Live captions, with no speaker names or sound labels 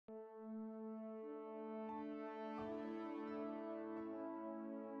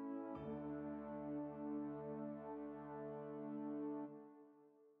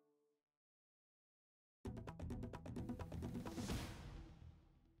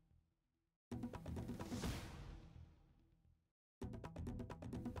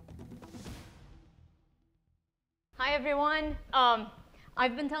Hi, everyone.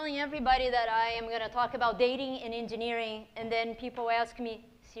 I've been telling everybody that I am going to talk about dating in engineering, and then people ask me,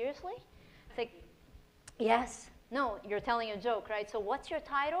 seriously? It's like, yes. No, you're telling a joke, right? So what's your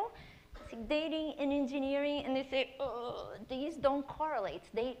title? It's like dating in engineering, and they say, oh, these don't correlate.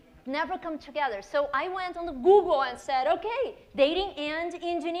 They never come together. So I went on Google and said, okay, dating and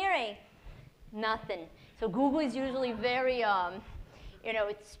engineering. Nothing. So Google is usually very,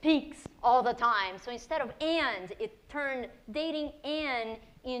 it speaks all the time. So instead of and, it turned dating and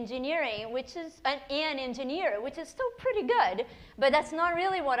engineering, which is an engineer, which is still pretty good. But that's not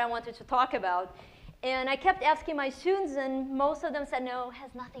really what I wanted to talk about. And I kept asking my students, and most of them said, no, it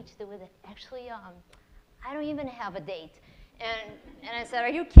has nothing to do with it. Actually, I don't even have a date. And I said, are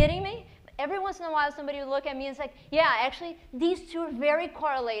you kidding me? Every once in a while, somebody would look at me and say, yeah, actually, these two are very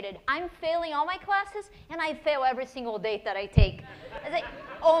correlated. I'm failing all my classes, and I fail every single date that I take. I was like,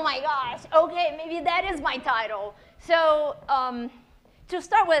 oh my gosh, okay, maybe that is my title. So to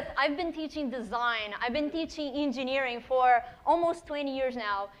start with, I've been teaching design. I've been teaching engineering for almost 20 years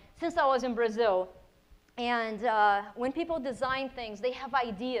now, since I was in Brazil. And when people design things, they have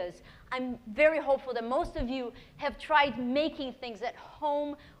ideas. I'm very hopeful that most of you have tried making things at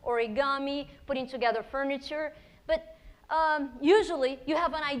home, origami, putting together furniture. But usually, you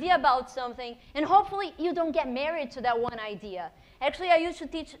have an idea about something, and hopefully, you don't get married to that one idea. Actually, I used to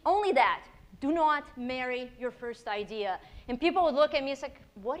teach only that. Do not marry your first idea. And people would look at me and say,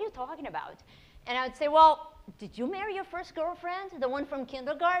 what are you talking about? And I would say, well, did you marry your first girlfriend, the one from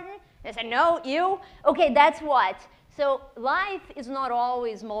kindergarten? They said, no, you? Okay, that's what. So life is not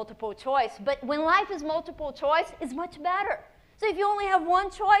always multiple choice, but when life is multiple choice, it's much better. So if you only have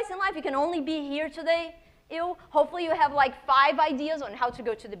one choice in life, you can only be here today. Hopefully you have like 5 ideas on how to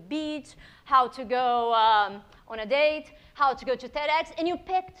go to the beach, how to go on a date, how to go to TEDx, and you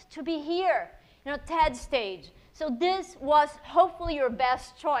picked to be here, TED stage. So this was hopefully your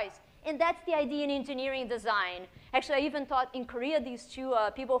best choice. And that's the idea in engineering design. Actually, I even taught in Korea these two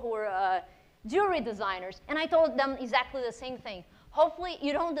people who were jewelry designers. And I told them exactly the same thing. Hopefully,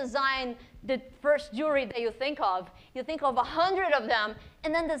 you don't design the first jewelry that you think of. You think of 100 of them,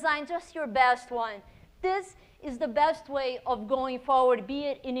 and then design just your best one. This is the best way of going forward, be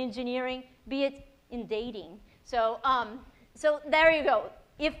it in engineering, be it in dating. So, so there you go.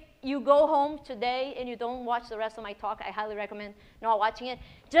 If you go home today and you don't watch the rest of my talk, I highly recommend not watching it.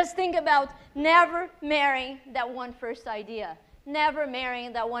 Just think about never marrying that one first idea. Never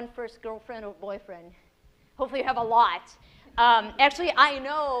marrying that one first girlfriend or boyfriend. Hopefully you have a lot. Actually, I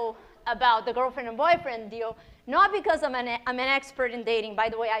know about the girlfriend and boyfriend deal, not because I'm an expert in dating. By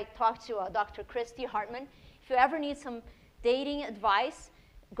the way, I talked to Dr. Christy Hartman. If you ever need some dating advice,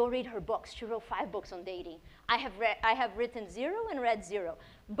 go read her books. She wrote 5 books on dating. I have written 0 and read 0.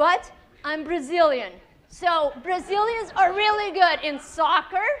 But I'm Brazilian. So Brazilians are really good in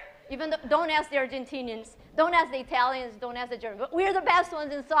soccer. Even though, don't ask the Argentinians. Don't ask the Italians. Don't ask the Germans. But we're the best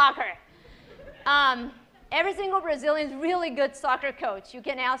ones in soccer. Every single Brazilian is really good soccer coach. You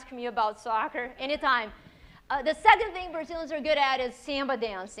can ask me about soccer anytime. The second thing Brazilians are good at is samba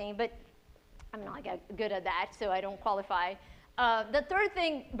dancing. But I'm not good at that, so I don't qualify. The third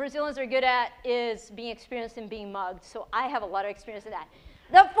thing Brazilians are good at is being experienced in being mugged. So I have a lot of experience in that.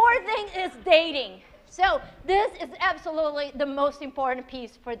 The fourth thing is dating. So this is absolutely the most important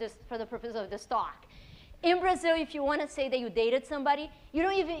piece for the purpose of this talk. In Brazil, if you want to say that you dated somebody, you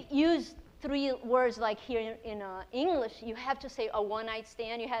don't even use 3 words like here in English. You have to say a one-night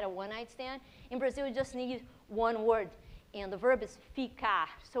stand. You had a one-night stand. In Brazil, you just need 1 word. And the verb is ficar.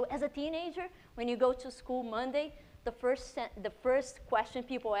 So as a teenager, when you go to school Monday, the first question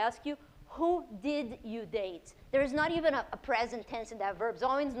people ask you, who did you date? There is not even a present tense in that verb. It's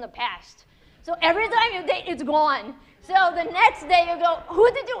always in the past. So every time you date, it's gone. So the next day you go, who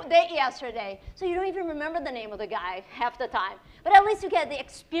did you date yesterday? So you don't even remember the name of the guy half the time. But at least you get the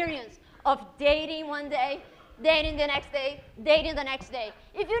experience of dating one day, dating the next day, dating the next day.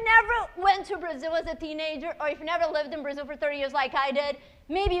 If you never went to Brazil as a teenager, or if you never lived in Brazil for 30 years like I did,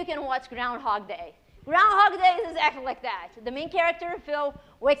 maybe you can watch Groundhog Day. Groundhog Day is exactly like that. The main character, Phil,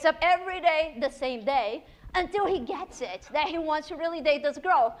 wakes up every day the same day until he gets it, that he wants to really date this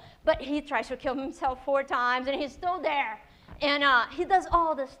girl. But he tries to kill himself 4 times, and he's still there. And he does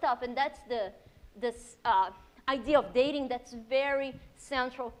all this stuff, and that's this idea of dating that's very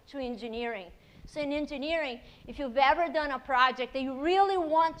central to engineering. So in engineering, if you've ever done a project that you really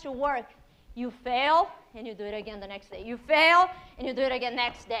want to work, you fail, and you do it again the next day. You fail, and you do it again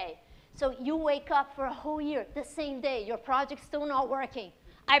next day. So you wake up for a whole year, the same day. Your project's still not working.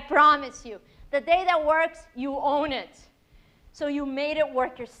 I promise you. The day that works, you own it. So you made it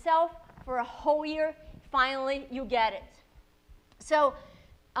work yourself for a whole year, finally you get it. So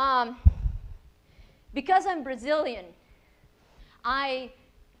because I'm Brazilian, I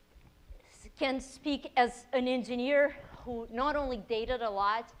can speak as an engineer who not only dated a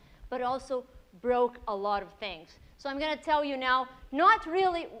lot, but also broke a lot of things. So I'm going to tell you now, not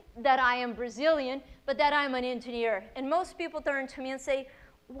really that I am Brazilian, but that I'm an engineer. And most people turn to me and say,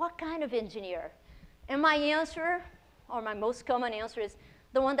 what kind of engineer? And my answer, or my most common answer, is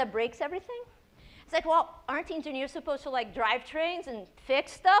the one that breaks everything. It's like, well, aren't engineers supposed to like drive trains and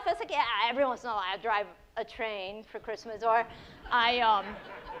fix stuff? It's like, yeah, every once in a while I drive a train for Christmas, or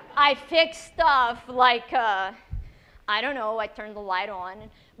I fix stuff like, I don't know, I turn the light on.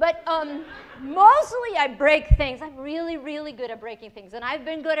 But mostly I break things. I'm really, really good at breaking things. And I've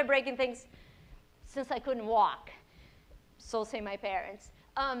been good at breaking things since I couldn't walk. So say my parents.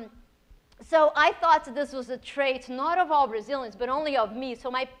 So I thought this was a trait not of all Brazilians, but only of me.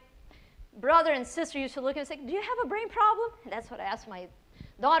 So my brother and sister used to look and say, do you have a brain problem? And that's what I ask my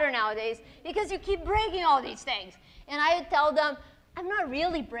daughter nowadays, because you keep breaking all these things. And I would tell them, I'm not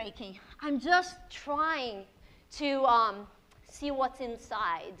really breaking. I'm just trying to see what's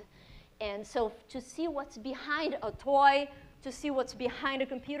inside. And so to see what's behind a toy, to see what's behind a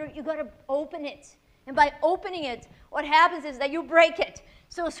computer, you got to open it. And by opening it, what happens is that you break it.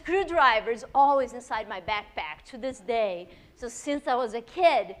 So a screwdriver is always inside my backpack to this day. So since I was a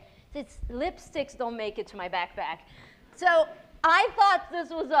kid, lipsticks don't make it to my backpack. So I thought this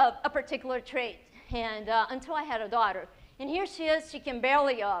was a particular trait, and until I had a daughter. And here she is. She can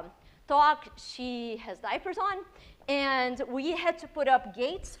barely talk. She has diapers on. And we had to put up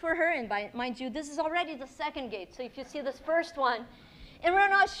gates for her. And mind you, this is already the second gate. So if you see this first one, and we're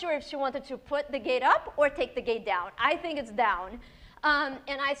not sure if she wanted to put the gate up or take the gate down. I think it's down. And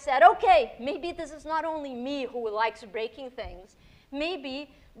I said, OK, maybe this is not only me who likes breaking things.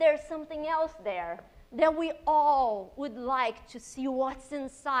 Maybe there's something else there that we all would like to see what's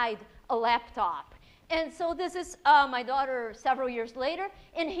inside a laptop. And so this is my daughter several years later.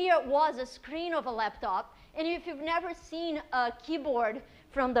 And here was a screen of a laptop. And if you've never seen a keyboard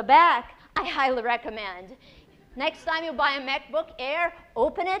from the back, I highly recommend. Next time you buy a MacBook Air,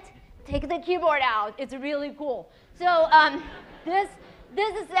 open it, take the keyboard out. It's really cool. So this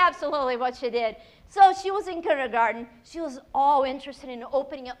is absolutely what she did. So she was in kindergarten. She was all interested in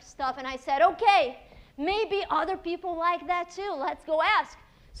opening up stuff. And I said, OK, maybe other people like that too. Let's go ask.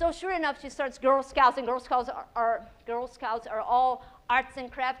 So sure enough, she starts Girl Scouts. And Girl Scouts are all arts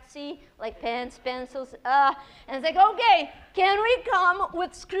and craftsy, like pens, pencils. And it's like, OK, can we come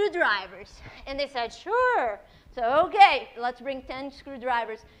with screwdrivers? And they said, sure. So OK, let's bring 10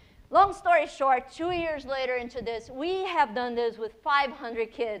 screwdrivers. Long story short, 2 years later into this, we have done this with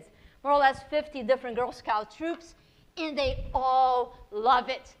 500 kids, more or less 50 different Girl Scout troops, and they all love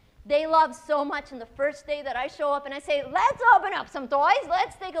it. They love so much. And the first day that I show up and I say, let's open up some toys.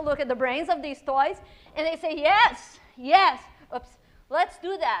 Let's take a look at the brains of these toys. And they say, yes, yes. Oops, let's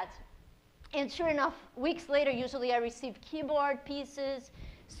do that. And sure enough, weeks later, usually I receive keyboard pieces,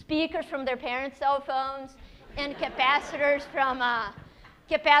 speakers from their parents' cell phones, and capacitors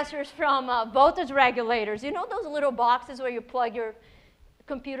from voltage regulators. You know those little boxes where you plug your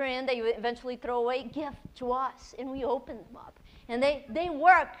computer in that you eventually throw away? Give to us, and we open them up. And they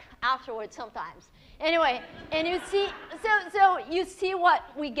work afterwards sometimes. Anyway, and you see, so you see what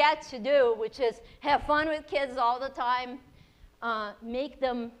we get to do, which is have fun with kids all the time, make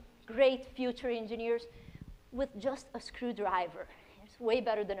them great future engineers with just a screwdriver. It's way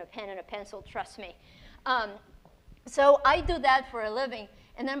better than a pen and a pencil, trust me. So I do that for a living.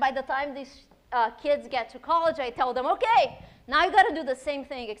 And then by the time these kids get to college, I tell them, OK, now you got to do the same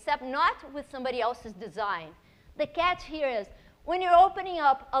thing, except not with somebody else's design. The catch here is, when you're opening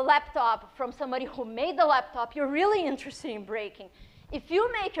up a laptop from somebody who made the laptop, you're really interested in breaking. If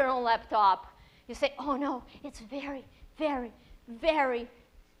you make your own laptop, you say, oh, no, it's very, very, very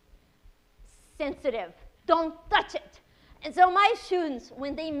sensitive. Don't touch it. And so my students,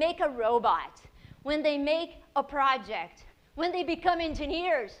 when they make a robot, when they make a project, when they become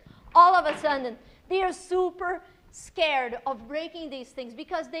engineers, all of a sudden, they are super scared of breaking these things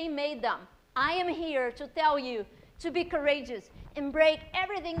because they made them. I am here to tell you to be courageous and break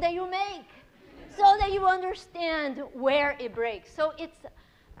everything that you make so that you understand where it breaks. So it's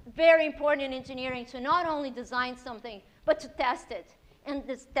very important in engineering to not only design something, but to test it. And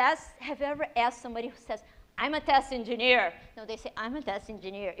this test, have you ever asked somebody who says, I'm a test engineer? No, they say, I'm a test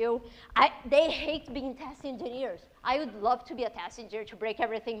engineer. They hate being test engineers. I would love to be a test engineer to break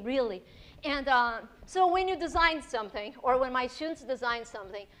everything, really. And so when you design something, or when my students design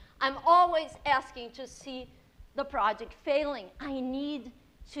something, I'm always asking to see the project failing. I need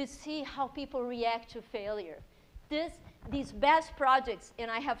to see how people react to failure. These best projects,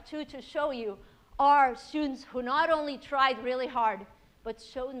 and I have two to show you, are students who not only tried really hard, but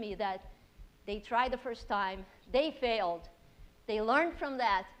showed me that they tried the first time, they failed, they learned from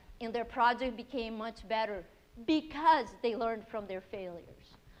that, and their project became much better because they learned from their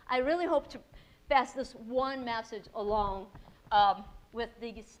failures. I really hope to pass this one message along with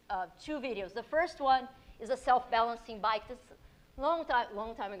these two videos. The first one is a self-balancing bike. This long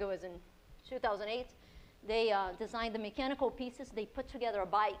time ago, it was in 2008. They designed the mechanical pieces. They put together a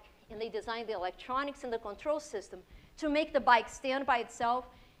bike, and they designed the electronics and the control system to make the bike stand by itself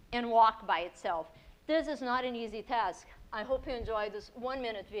and walk by itself. This is not an easy task. I hope you enjoyed this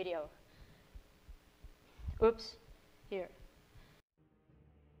 1-minute video. Oops, here.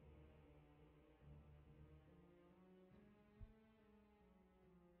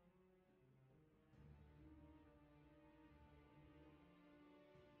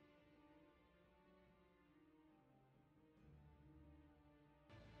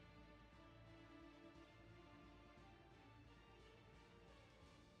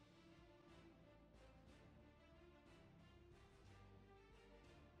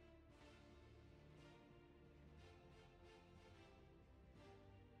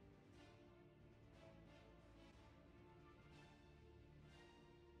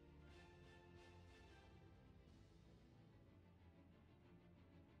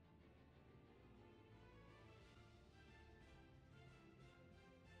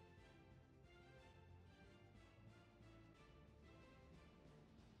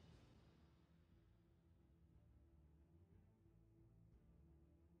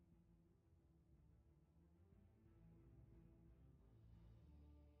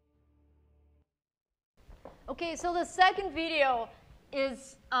 Okay, so the second video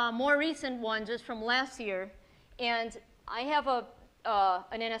is a more recent one, just from last year. And I have an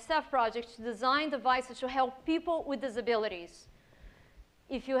NSF project to design devices to help people with disabilities.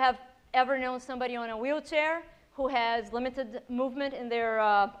 If you have ever known somebody on a wheelchair who has limited movement in their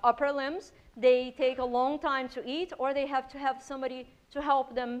upper limbs, they take a long time to eat, or they have to have somebody to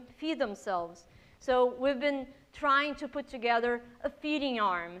help them feed themselves. So we've been trying to put together a feeding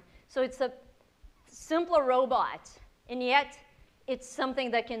arm. So it's a simpler robot, and yet it's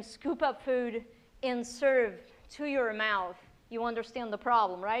something that can scoop up food and serve to your mouth. You understand the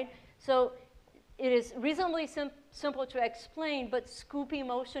problem, right? So it is reasonably simple to explain, but scooping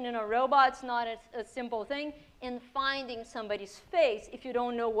motion in a robot's not a simple thing. And finding somebody's face, if you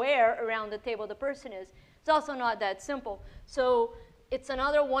don't know where around the table the person is, it's also not that simple. So it's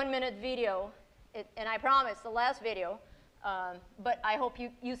another 1-minute video, and I promise, the last video. But I hope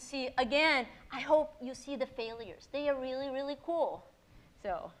you see, again, I hope you see the failures. They are really, really cool.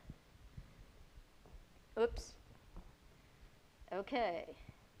 So, oops. Okay.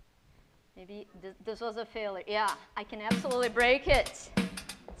 Maybe this was a failure. Yeah, I can absolutely break it.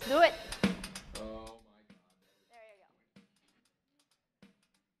 Let's do it. Oh. There you go.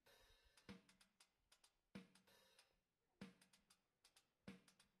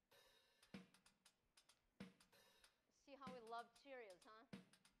 See how we love Cheerios, huh?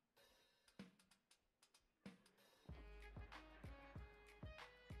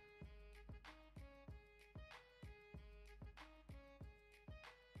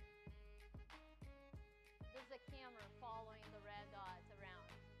 This is a camera following the red dots around.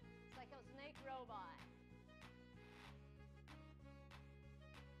 It's like a snake robot.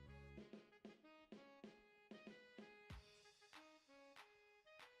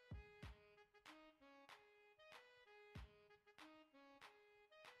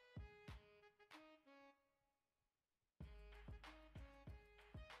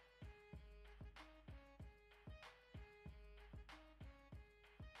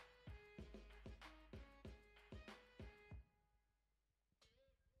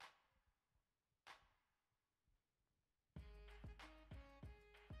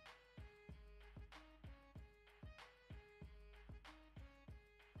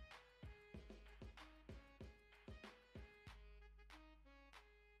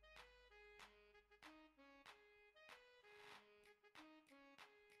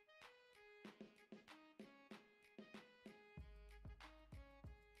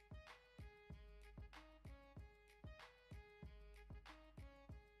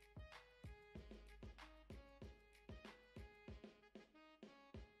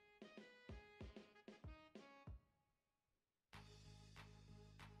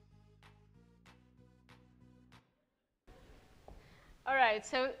 All right,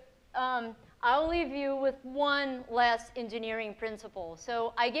 so I'll leave you with one last engineering principle.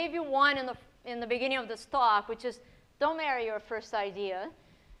 So I gave you one in the beginning of this talk, which is don't marry your first idea.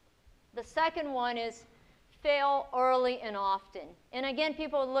 The second one is fail early and often. And again,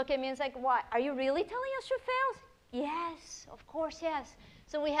 people look at me and say, "Why? Are you really telling us you failed?" Yes, of course, yes.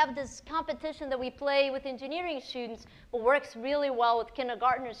 So we have this competition that we play with engineering students, but works really well with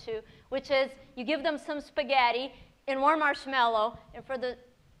kindergartners too, which is you give them some spaghetti and one marshmallow, and for the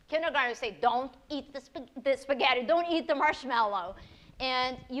kindergartners say, "Don't eat the spaghetti, don't eat the marshmallow."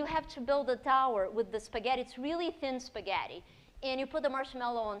 And you have to build a tower with the spaghetti. It's really thin spaghetti. And you put the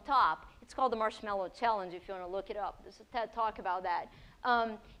marshmallow on top. It's called the Marshmallow Challenge if you want to look it up. There's a TED Talk about that.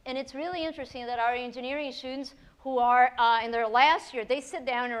 And it's really interesting that our engineering students who are in their last year, they sit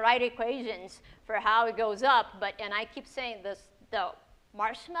down and write equations for how it goes up. And I keep saying this, the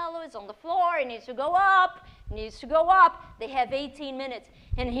marshmallow is on the floor, it needs to go up, it needs to go up. They have 18 minutes.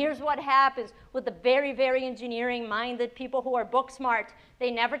 And here's what happens with the very, very engineering-minded people who are book smart.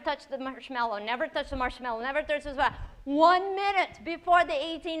 They never touch the marshmallow, never touch the marshmallow, never touch the spaghetti. 1 minute before the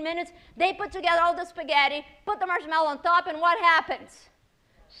 18 minutes, they put together all the spaghetti, put the marshmallow on top, and what happens?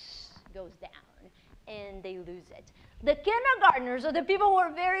 It goes down, and they lose it. The kindergartners, or the people who are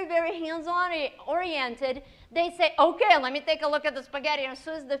very, very hands-on oriented, they say, "Okay, let me take a look at the spaghetti." And as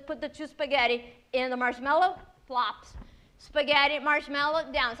soon as they put the two spaghetti in the marshmallow, plops. Spaghetti,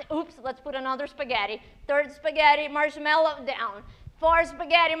 marshmallow, down. Say, "Oops, let's put another spaghetti." Third spaghetti, marshmallow, down. Fourth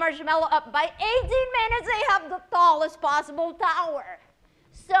spaghetti, marshmallow, up. By 18 minutes, they have the tallest possible tower.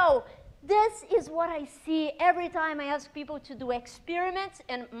 So this is what I see every time I ask people to do experiments.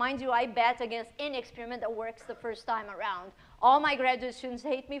 And mind you, I bet against any experiment that works the first time around. All my graduate students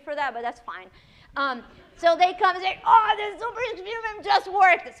hate me for that, but that's fine. So they come and say, "Oh, this super experiment just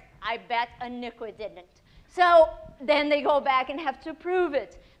worked." I bet a nickel it didn't. So then they go back and have to prove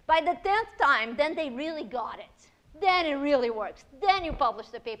it. By the 10th time, then they really got it. Then it really works. Then you publish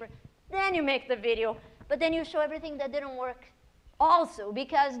the paper. Then you make the video. But then you show everything that didn't work also,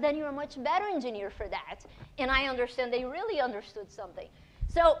 because then you're a much better engineer for that. And I understand they really understood something.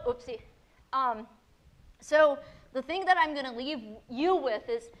 So, oopsie. So the thing that I'm going to leave you with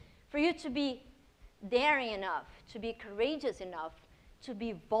is for you to be daring enough, to be courageous enough, to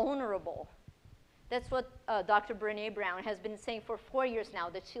be vulnerable. That's what Dr. Brené Brown has been saying for 4 years now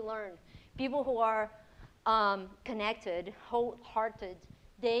that she learned. People who are connected, wholehearted,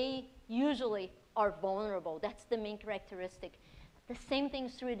 they usually are vulnerable. That's the main characteristic. The same thing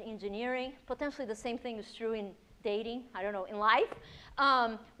is true in engineering. Potentially the same thing is true in dating, I don't know, in life,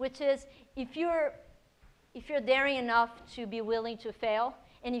 which is if you're daring enough to be willing to fail,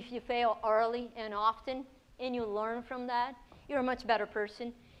 and if you fail early and often, and you learn from that, you're a much better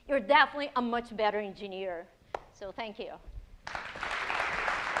person. You're definitely a much better engineer. So thank you.